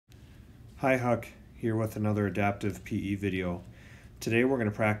Hi, Huck, here with another adaptive PE video. Today we're going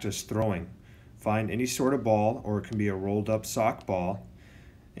to practice throwing. Find any sort of ball, or it can be a rolled up sock ball,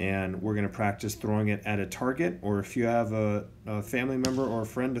 and we're going to practice throwing it at a target, or if you have a family member or a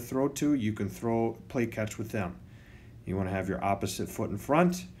friend to throw to, you can play catch with them. You want to have your opposite foot in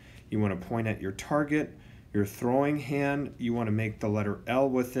front. You want to point at your target. Your throwing hand, you want to make the letter L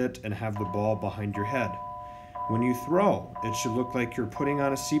with it and have the ball behind your head. When you throw, it should look like you're putting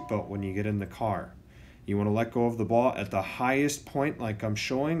on a seatbelt when you get in the car. You want to let go of the ball at the highest point, like I'm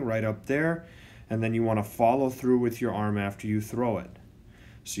showing right up there, and then you want to follow through with your arm after you throw it.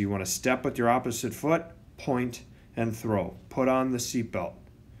 So you want to step with your opposite foot, point, and throw. Put on the seatbelt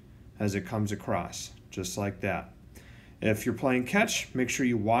as it comes across, just like that. If you're playing catch, make sure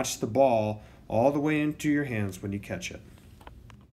you watch the ball all the way into your hands when you catch it.